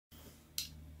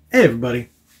Hey everybody,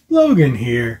 Logan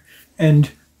here, and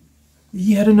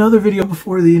yet another video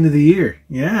before the end of the year.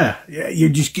 Yeah, you're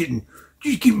just getting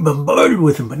bombarded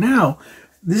with them. But now,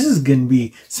 this is gonna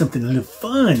be something a little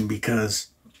fun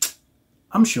because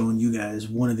I'm showing you guys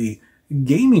one of the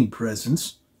gaming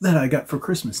presents that I got for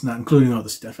Christmas, not including all the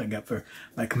stuff I got for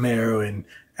my Camaro and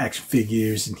action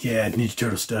figures and Ninja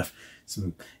Turtle stuff.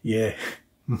 Some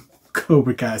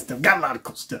Cobra Kai stuff. Got a lot of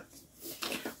cool stuff.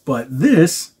 But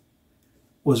this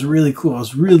was really cool. I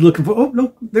was really looking for, oh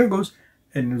no, there it goes.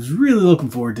 And I was really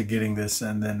looking forward to getting this.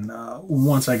 And then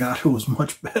once I got it, it was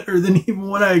much better than even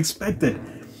what I expected.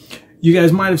 You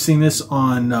guys might have seen this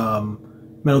on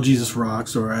Metal Jesus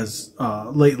Rocks, or as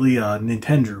lately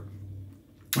Nintendo.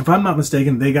 If I'm not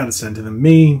mistaken, they got it sent to them.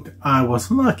 Me, I was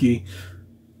lucky.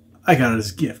 I got it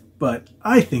as a gift. But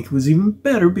I think it was even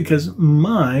better because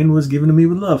mine was given to me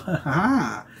with love. Ha ha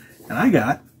ha. And I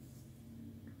got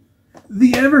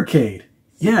the Evercade.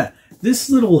 Yeah, this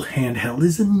little handheld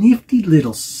is a nifty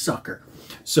little sucker.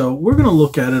 So we're going to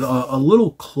look at it a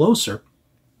little closer.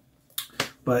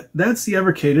 But that's the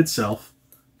Evercade itself.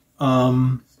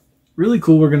 Really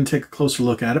cool. We're going to take a closer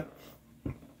look at it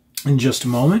in just a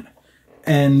moment.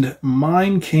 And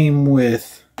mine came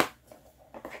with...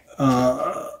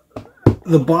 the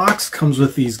box comes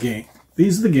with these games.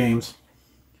 These are the games.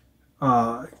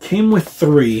 Came with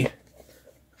 3.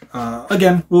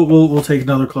 Again, we'll take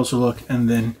another closer look, and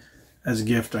then as a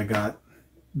gift I got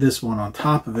this one on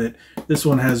top of it. This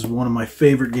one has one of my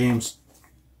favorite games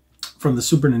from the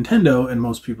Super Nintendo, and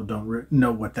most people don't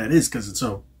know what that is because it's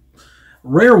a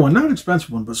rare one, not an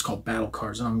expensive one, but it's called Battle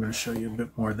Cards, and I'm going to show you a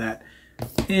bit more of that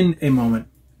in a moment.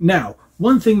 Now,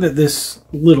 one thing that this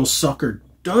little sucker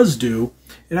does do,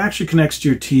 it actually connects to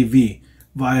your TV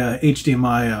via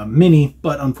HDMI mini,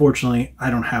 but unfortunately I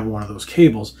don't have one of those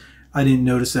cables. I didn't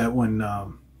notice that when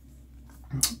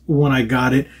I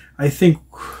got it. I think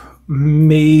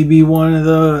maybe one of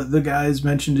the guys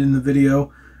mentioned in the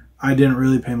video. I didn't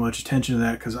really pay much attention to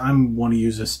that because I want to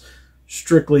use this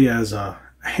strictly as a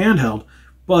handheld.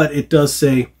 But it does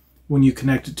say when you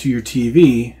connect it to your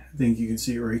TV, I think you can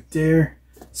see it right there,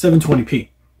 720p.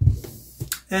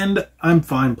 And I'm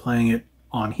fine playing it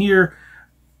on here.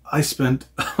 I spent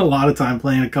a lot of time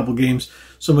playing a couple games,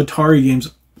 some Atari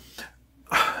games.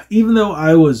 Even though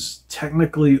I was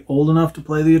technically old enough to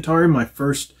play the Atari, my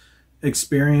first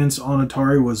experience on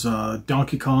Atari was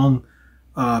Donkey Kong,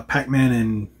 Pac-Man,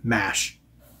 and MASH.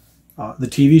 The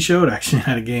TV show, it actually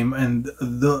had a game, and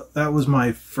that was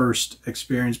my first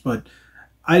experience, but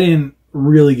I didn't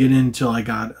really get in until I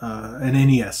got an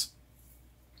NES.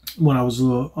 When I was a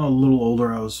little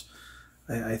older,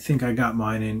 I think I got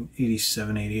mine in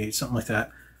 87, 88, something like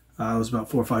that. I was about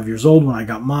 4 or 5 years old when I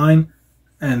got mine.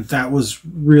 And that was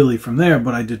really from there,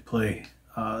 but I did play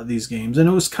these games. And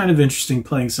it was kind of interesting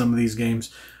playing some of these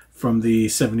games from the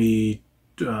 70...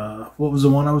 what was the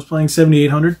one I was playing?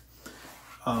 7800?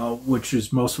 Which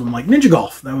is most of them like Ninja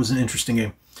Golf. That was an interesting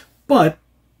game. But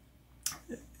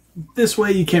this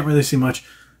way you can't really see much.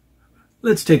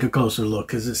 Let's take a closer look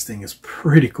because this thing is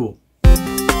pretty cool.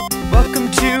 Welcome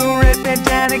to Red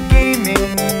Bandana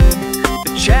Gaming,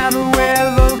 the channel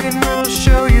where Logan will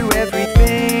show you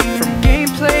everything.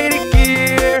 Play to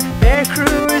gear, their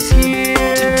crew is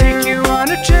here to take you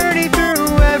on a journey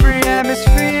through every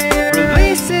atmosphere.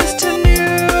 Releases to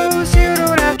news, you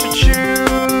don't have to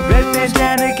choose. Red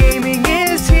Bandana Gaming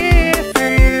is here for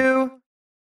you.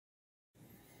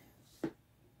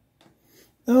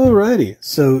 Alrighty,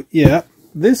 so yeah,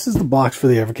 this is the box for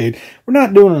the Evercade. We're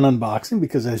not doing an unboxing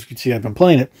because, as you can see, I've been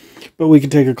playing it, but we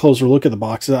can take a closer look at the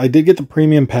box. I did get the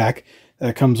premium pack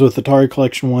that comes with Atari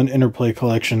Collection 1, Interplay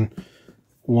Collection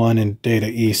 1, and Data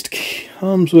East.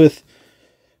 Comes with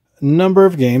a number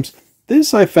of games.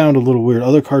 This I found a little weird.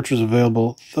 Other cartridges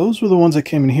available. Those were the ones that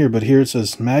came in here, but here it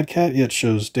says Mad Cat, yet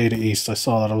shows Data East. I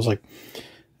saw that. I was like,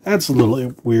 that's a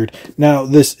little weird. Now,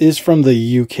 this is from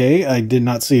the UK. I did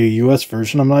not see a US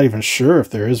version. I'm not even sure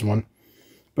if there is one.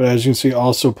 But as you can see,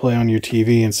 also play on your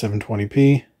TV in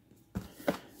 720p.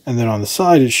 And then on the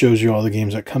side, it shows you all the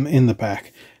games that come in the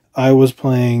pack. I was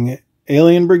playing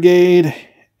Alien Brigade.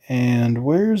 And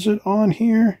where is it on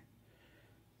here?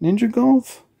 Ninja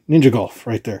Golf? Ninja Golf,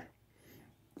 right there.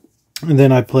 And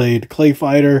then I played Clay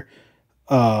Fighter,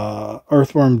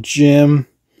 Earthworm Jim.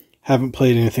 Haven't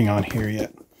played anything on here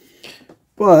yet.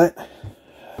 But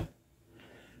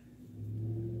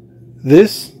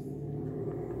this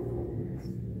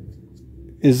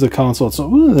is the console. So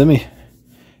let me...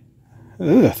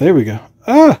 there we go.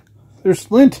 Ah!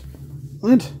 There's lint.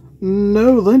 Lint.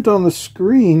 No lint on the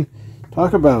screen.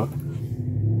 Talk about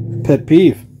pet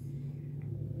peeve.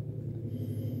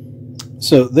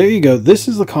 So there you go. This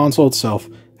is the console itself.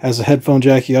 Has a headphone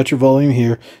jack. You got your volume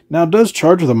here. Now it does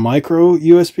charge with a micro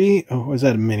USB. Oh, is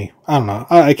that a mini? I don't know.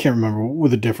 I can't remember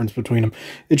what the difference between them.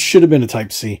 It should have been a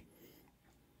Type-C.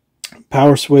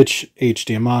 Power switch,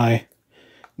 HDMI.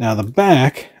 Now the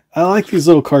back, I like these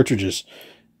little cartridges.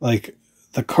 Like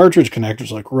the cartridge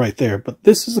connector's like right there, but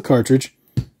this is the cartridge.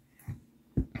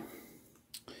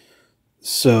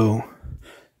 So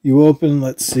you open,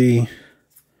 let's see,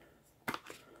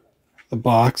 the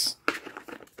box.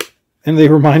 And they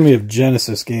remind me of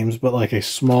Genesis games, but like a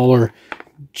smaller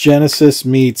Genesis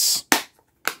meets,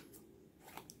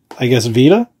 I guess,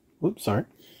 Vita. Whoops, sorry.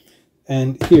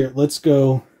 And here, let's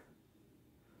go.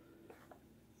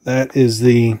 That is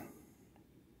the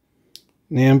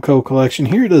Namco collection.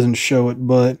 Here it doesn't show it,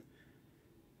 but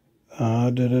yeah,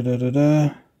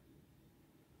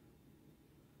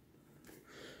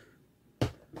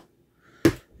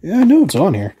 I know it's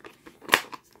on here.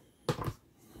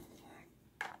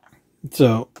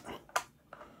 So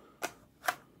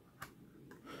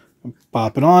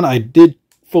pop it on. I did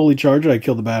fully charge it. I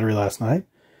killed the battery last night.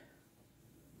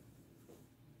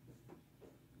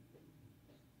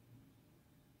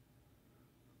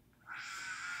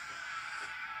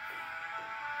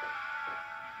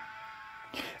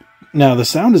 Now the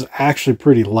sound is actually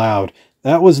pretty loud.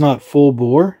 That was not full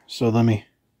bore, so let me...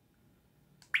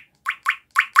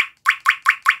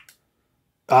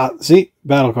 see?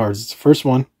 Battle cards. It's the first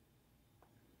one.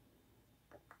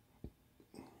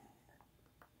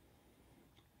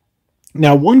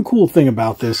 Now, one cool thing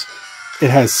about this, it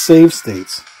has save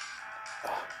states.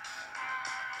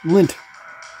 Lint.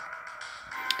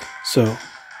 So,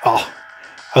 oh,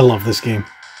 I love this game.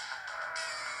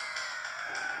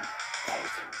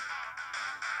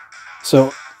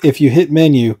 So, if you hit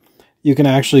menu, you can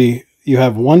actually, you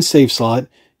have one save slot.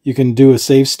 You can do a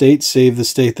save state, save the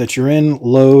state that you're in,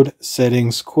 load,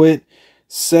 settings, quit.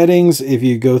 Settings, if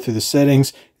you go through the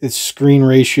settings, it's screen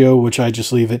ratio, which I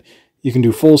just leave it. You can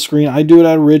do full screen. I do it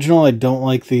at original. I don't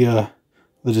like the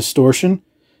distortion.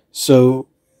 So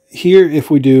here,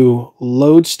 if we do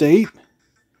load state,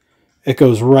 it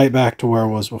goes right back to where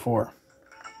it was before.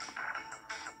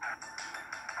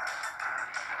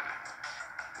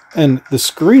 And the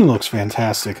screen looks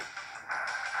fantastic.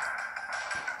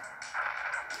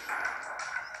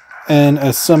 And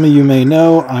as some of you may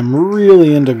know, I'm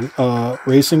really into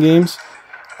racing games.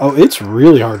 Oh, it's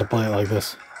really hard to play it like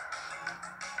this.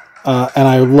 And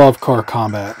I love car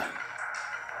combat.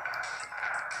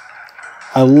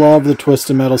 I love the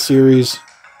Twisted Metal series.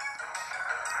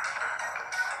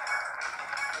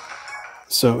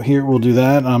 So here we'll do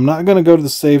that. I'm not going to go to the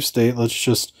save state. Let's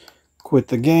just quit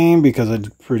the game because I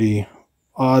did pretty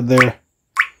odd there.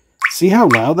 See how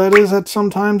loud that is at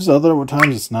sometimes? Other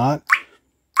times it's not.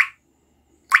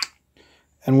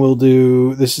 And we'll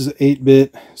do, this is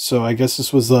 8-bit, so I guess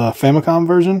this was the Famicom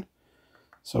version.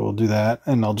 So we'll do that,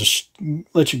 and I'll just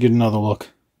let you get another look at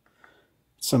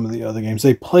some of the other games.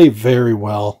 They play very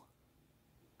well.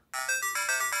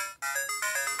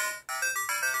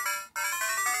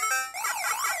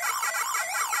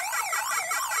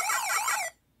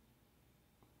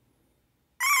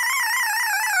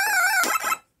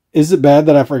 Is it bad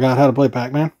that I forgot how to play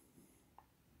Pac-Man?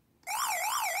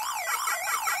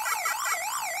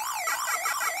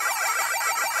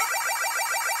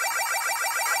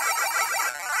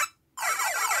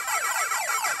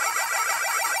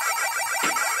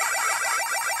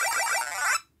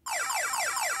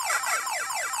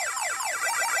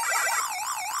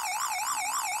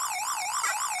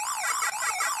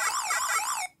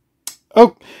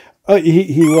 Oh,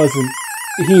 he wasn't.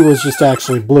 He was just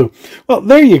actually blue. Well,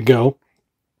 there you go.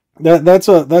 That's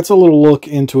a little look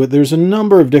into it. There's a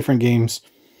number of different games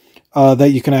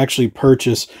that you can actually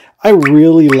purchase. I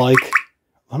really like.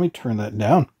 Let me turn that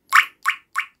down.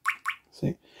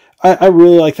 See, I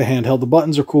really like the handheld. The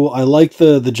buttons are cool. I like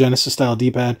the Genesis style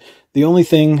D-pad. The only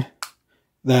thing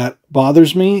that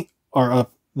bothers me are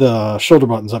up the shoulder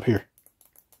buttons up here.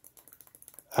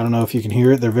 I don't know if you can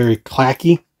hear it. They're very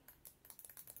clacky.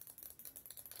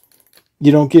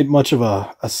 You don't get much of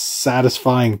a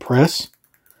satisfying press.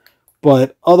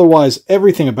 But otherwise,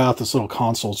 everything about this little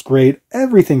console is great.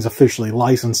 Everything's officially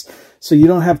licensed. So you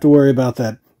don't have to worry about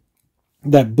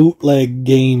that bootleg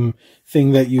game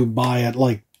thing that you buy at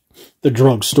like the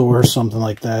drugstore or something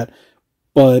like that.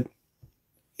 But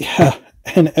yeah,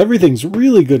 and everything's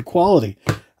really good quality.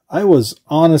 I was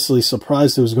honestly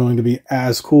surprised it was going to be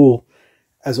as cool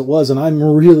as it was. And I'm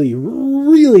really,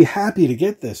 really happy to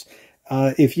get this.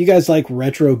 If you guys like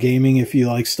retro gaming, if you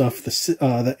like stuff, the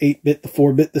 8-bit, the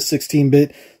 4-bit, the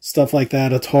 16-bit, stuff like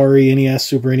that, Atari, NES,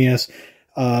 Super NES,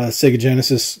 Sega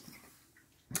Genesis,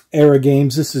 era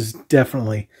games, this is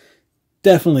definitely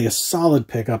a solid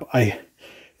pickup.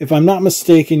 If I'm not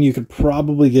mistaken, you could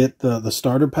probably get the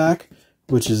starter pack,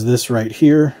 which is this right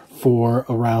here, for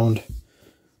around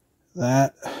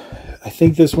that. I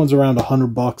think this one's around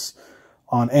 $100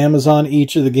 on Amazon.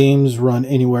 Each of the games run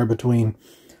anywhere between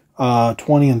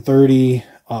 20 and 30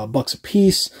 bucks a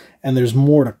piece, and there's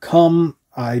more to come.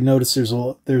 I noticed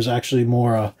there's actually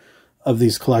more of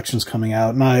these collections coming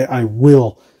out, and I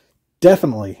will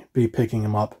definitely be picking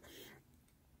them up.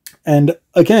 And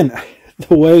again,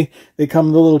 the way they come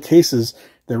in the little cases,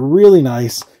 they're really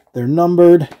nice. They're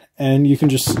numbered, and you can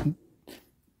just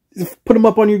put them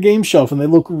up on your game shelf, and they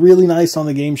look really nice on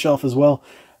the game shelf as well.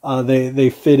 They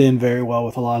fit in very well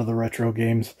with a lot of the retro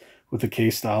games with the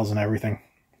case styles and everything.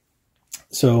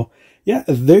 So yeah,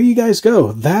 there you guys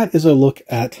go. That is a look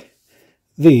at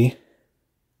the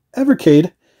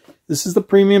Evercade. This is the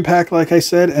premium pack, like I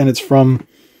said, and it's from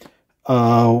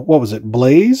what was it,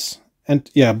 Blaze? And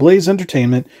yeah, Blaze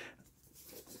Entertainment.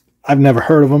 I've never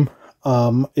heard of them.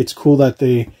 It's cool that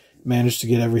they managed to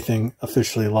get everything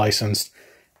officially licensed,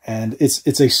 and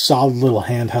it's a solid little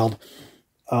handheld.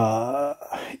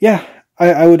 Yeah,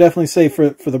 I would definitely say for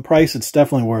the price, it's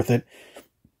definitely worth it.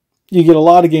 You get a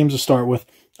lot of games to start with.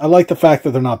 I like the fact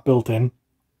that they're not built in.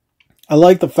 I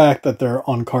like the fact that they're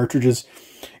on cartridges.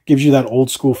 Gives you that old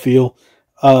school feel.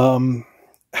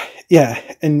 Yeah,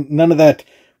 and none of that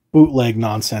bootleg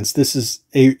nonsense. This is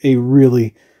a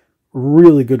really,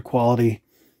 really good quality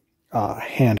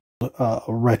retro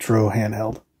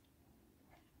handheld.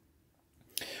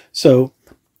 So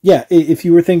yeah, if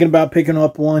you were thinking about picking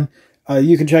up one,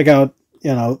 you can check out,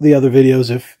 you know, the other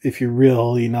videos if you're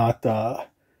really not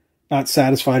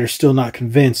satisfied or still not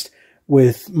convinced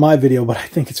with my video, but I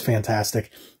think it's fantastic.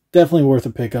 Definitely worth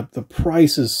a pickup. The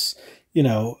price is, you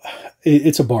know,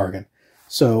 it's a bargain.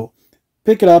 So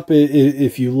pick it up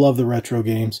if you love the retro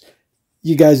games.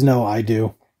 You guys know I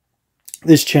do.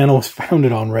 This channel was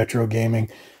founded on retro gaming.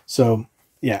 So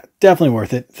yeah, definitely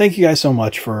worth it. Thank you guys so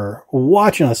much for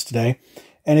watching us today.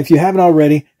 And if you haven't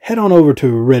already, head on over to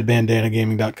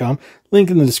redbandanagaming.com.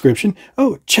 Link in the description.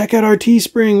 Oh, check out our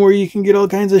Teespring where you can get all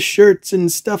kinds of shirts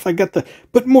and stuff. I got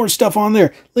put more stuff on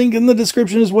there. Link in the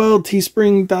description as well.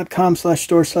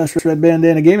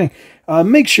 teespring.com/store/redbandanagaming.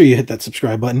 Make sure you hit that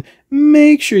subscribe button.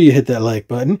 Make sure you hit that like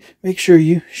button. Make sure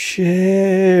you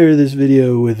share this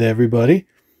video with everybody.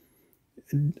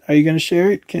 Are you going to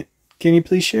share it? Can you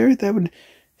please share it? That would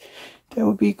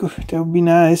be good. That would be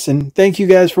nice. And thank you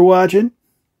guys for watching.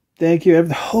 Thank you. I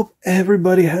hope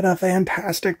everybody had a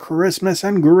fantastic Christmas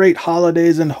and great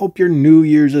holidays, and hope your New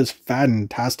Year's is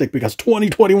fantastic, because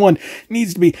 2021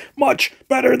 needs to be much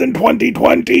better than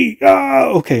 2020.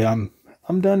 Okay, I'm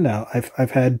done now.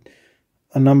 I've had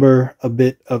a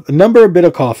bit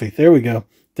of coffee. There we go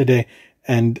today.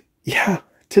 And yeah,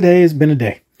 today has been a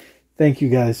day. Thank you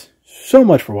guys so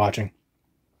much for watching.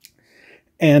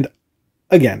 And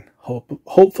again,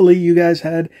 hopefully you guys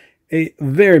had a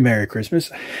very Merry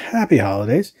Christmas, Happy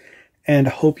Holidays, and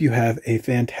hope you have a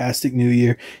fantastic New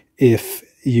Year. If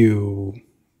you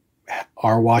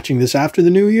are watching this after the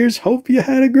New Year's, hope you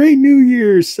had a great New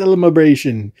Year's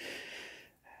celebration.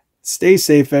 Stay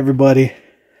safe, everybody.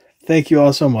 Thank you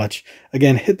all so much.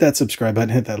 Again, hit that subscribe button,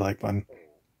 hit that like button.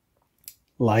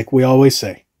 Like we always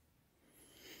say,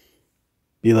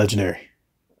 be legendary.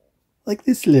 Like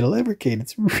this little Evercade.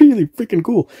 It's really freaking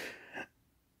cool.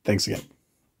 Thanks again.